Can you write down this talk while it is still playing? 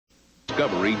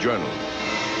Discovery Journal.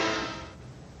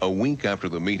 A week after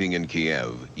the meeting in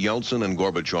Kiev, Yeltsin and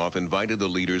Gorbachev invited the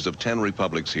leaders of 10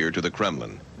 republics here to the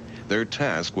Kremlin. Their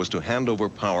task was to hand over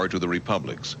power to the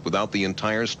republics without the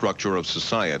entire structure of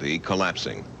society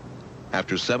collapsing.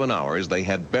 After 7 hours, they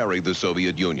had buried the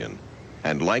Soviet Union.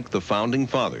 And like the founding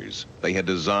fathers, they had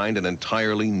designed an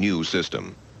entirely new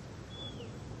system.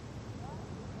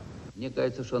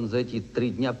 During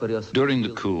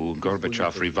the coup,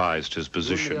 Gorbachev revised his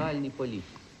position.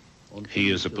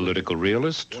 He is a political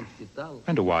realist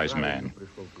and a wise man.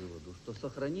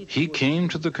 He came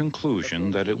to the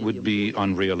conclusion that it would be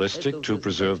unrealistic to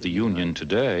preserve the Union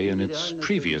today in its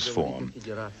previous form.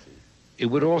 It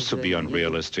would also be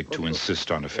unrealistic to insist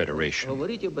on a federation.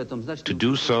 To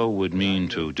do so would mean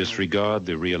to disregard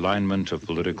the realignment of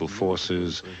political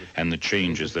forces and the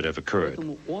changes that have occurred.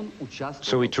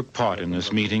 So he took part in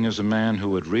this meeting as a man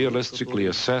who had realistically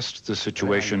assessed the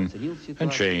situation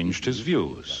and changed his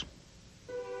views.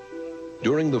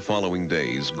 During the following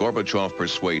days, Gorbachev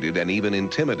persuaded and even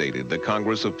intimidated the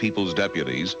Congress of People's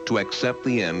Deputies to accept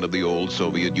the end of the old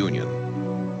Soviet Union.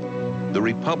 The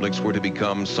republics were to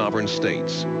become sovereign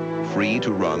states, free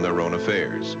to run their own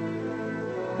affairs.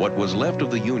 What was left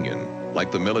of the Union,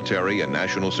 like the military and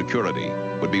national security,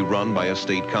 would be run by a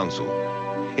state council.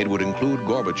 It would include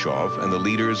Gorbachev and the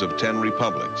leaders of 10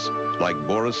 republics, like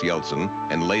Boris Yeltsin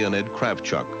and Leonid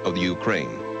Kravchuk of the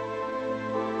Ukraine.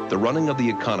 The running of the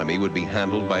economy would be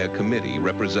handled by a committee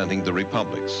representing the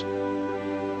republics.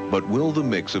 But will the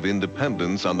mix of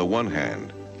independence on the one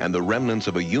hand and the remnants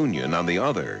of a union on the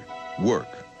other work?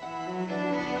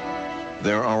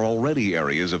 There are already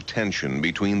areas of tension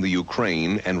between the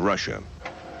Ukraine and Russia.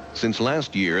 Since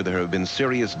last year, there have been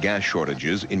serious gas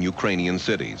shortages in Ukrainian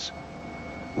cities.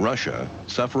 Russia,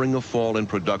 suffering a fall in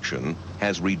production,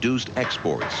 has reduced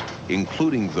exports,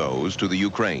 including those to the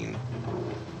Ukraine.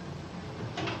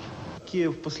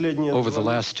 Over the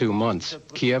last 2 months,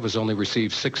 Kiev has only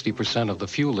received 60% of the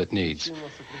fuel it needs.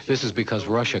 This is because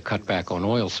Russia cut back on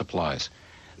oil supplies.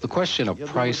 The question of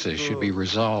prices should be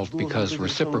resolved because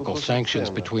reciprocal sanctions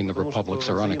between the republics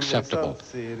are unacceptable.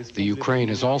 The Ukraine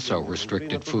has also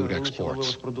restricted food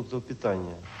exports.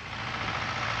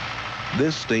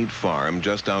 This state farm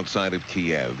just outside of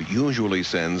Kiev usually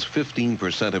sends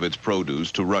 15% of its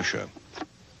produce to Russia.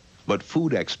 But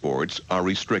food exports are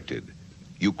restricted.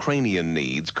 Ukrainian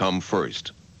needs come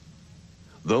first.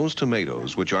 Those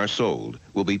tomatoes which are sold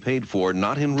will be paid for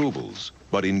not in rubles,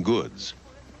 but in goods.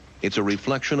 It's a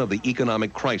reflection of the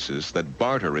economic crisis that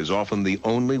barter is often the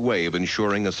only way of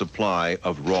ensuring a supply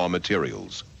of raw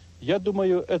materials.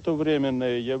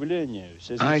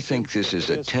 I think this is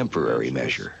a temporary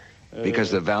measure because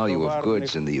the value of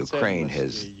goods in the Ukraine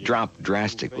has dropped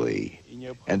drastically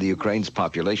and the Ukraine's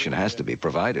population has to be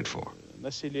provided for.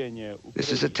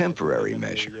 This is a temporary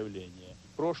measure.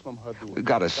 We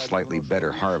got a slightly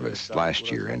better harvest last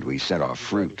year and we sent off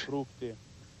fruit.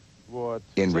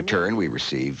 In return, we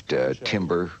received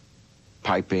timber,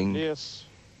 piping,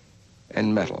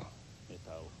 and metal.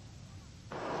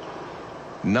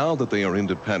 Now that they are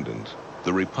independent,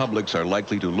 the republics are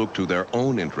likely to look to their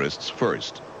own interests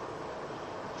first.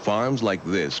 Farms like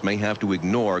this may have to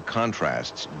ignore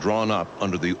contrasts drawn up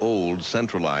under the old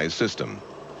centralized system.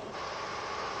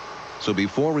 So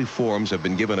before reforms have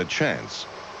been given a chance,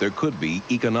 there could be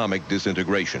economic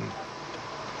disintegration.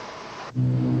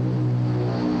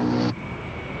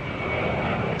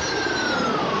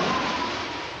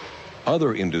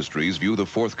 Other industries view the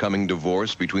forthcoming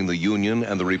divorce between the Union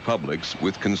and the republics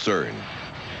with concern.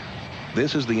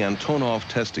 This is the Antonov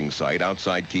testing site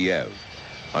outside Kiev.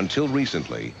 Until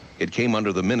recently, it came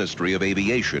under the Ministry of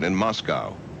Aviation in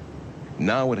Moscow.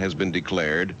 Now it has been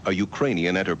declared a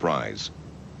Ukrainian enterprise.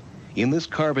 In this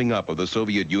carving up of the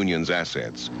Soviet Union's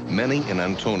assets, many in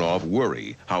Antonov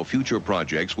worry how future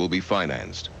projects will be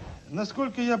financed. As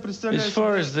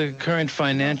far as the current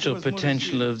financial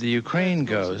potential of the Ukraine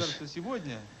goes,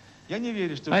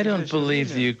 I don't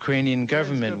believe the Ukrainian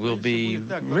government will be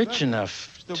rich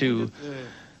enough to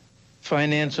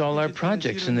finance all our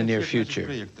projects in the near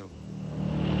future.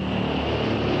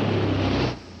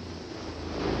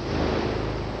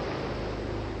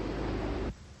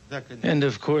 And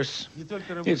of course,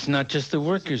 it's not just the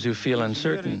workers who feel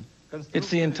uncertain. It's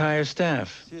the entire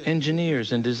staff,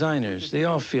 engineers and designers. They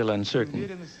all feel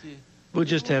uncertain. We'll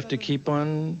just have to keep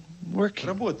on working.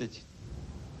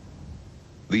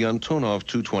 The Antonov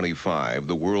 225,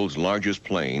 the world's largest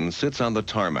plane, sits on the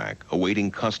tarmac,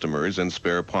 awaiting customers and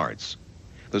spare parts.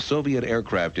 The Soviet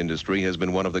aircraft industry has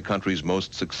been one of the country's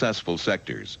most successful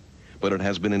sectors, but it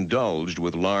has been indulged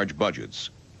with large budgets.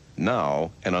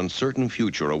 Now, an uncertain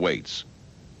future awaits.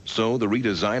 So the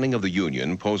redesigning of the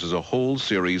Union poses a whole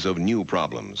series of new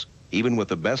problems. Even with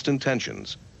the best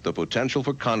intentions, the potential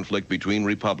for conflict between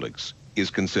republics is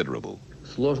considerable.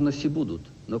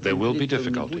 There will be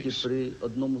difficulties,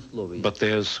 but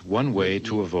there's one way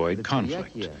to avoid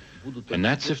conflict, and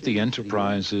that's if the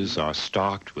enterprises are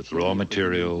stocked with raw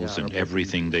materials and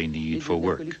everything they need for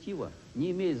work.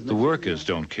 The workers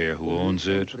don't care who owns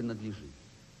it,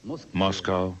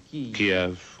 Moscow,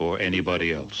 Kiev, or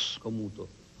anybody else.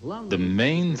 The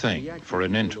main thing for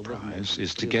an enterprise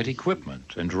is to get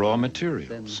equipment and raw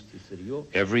materials,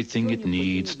 everything it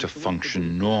needs to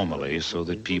function normally so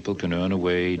that people can earn a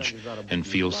wage and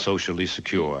feel socially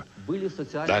secure.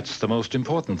 That's the most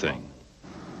important thing.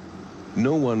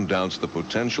 No one doubts the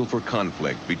potential for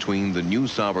conflict between the new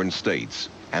sovereign states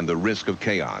and the risk of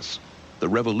chaos. The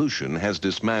revolution has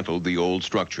dismantled the old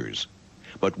structures.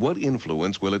 But what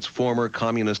influence will its former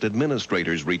communist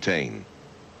administrators retain?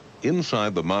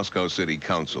 Inside the Moscow City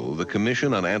Council, the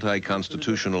Commission on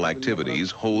Anti-Constitutional Activities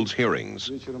holds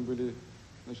hearings.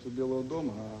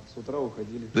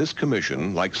 This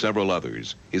commission, like several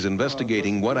others, is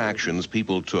investigating what actions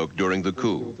people took during the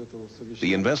coup.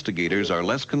 The investigators are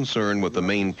less concerned with the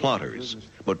main plotters,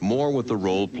 but more with the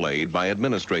role played by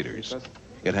administrators.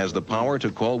 It has the power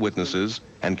to call witnesses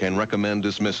and can recommend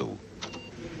dismissal.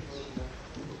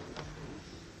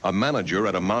 A manager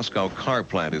at a Moscow car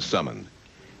plant is summoned.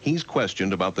 He's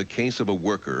questioned about the case of a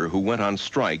worker who went on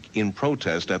strike in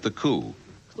protest at the coup,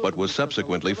 but was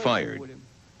subsequently fired.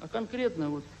 He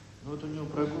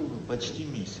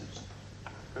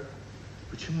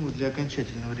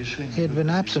had been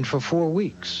absent for 4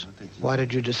 weeks. Why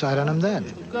did you decide on him then?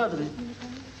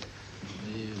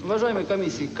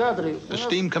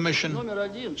 Esteemed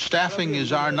Commission, staffing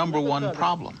is our #1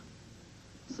 problem.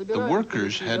 The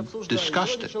workers had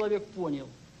discussed it.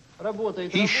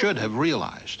 He should have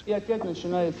realized. He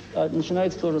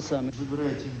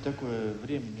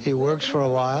works for a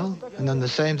while, and then the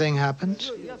same thing happens?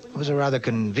 It was a rather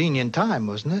convenient time,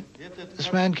 wasn't it?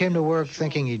 This man came to work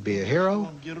thinking he'd be a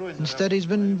hero. Instead, he's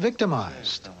been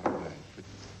victimized.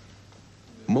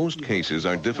 Most cases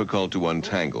are difficult to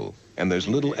untangle, and there's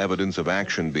little evidence of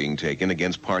action being taken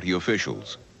against party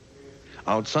officials.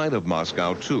 Outside of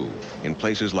Moscow, too, in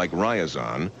places like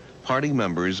Ryazan, party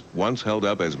members, once held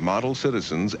up as model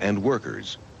citizens and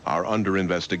workers, are under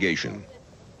investigation.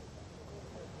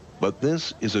 But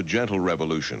this is a gentle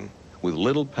revolution with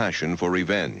little passion for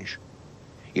revenge.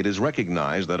 It is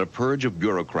recognized that a purge of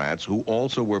bureaucrats who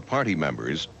also were party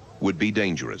members would be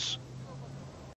dangerous.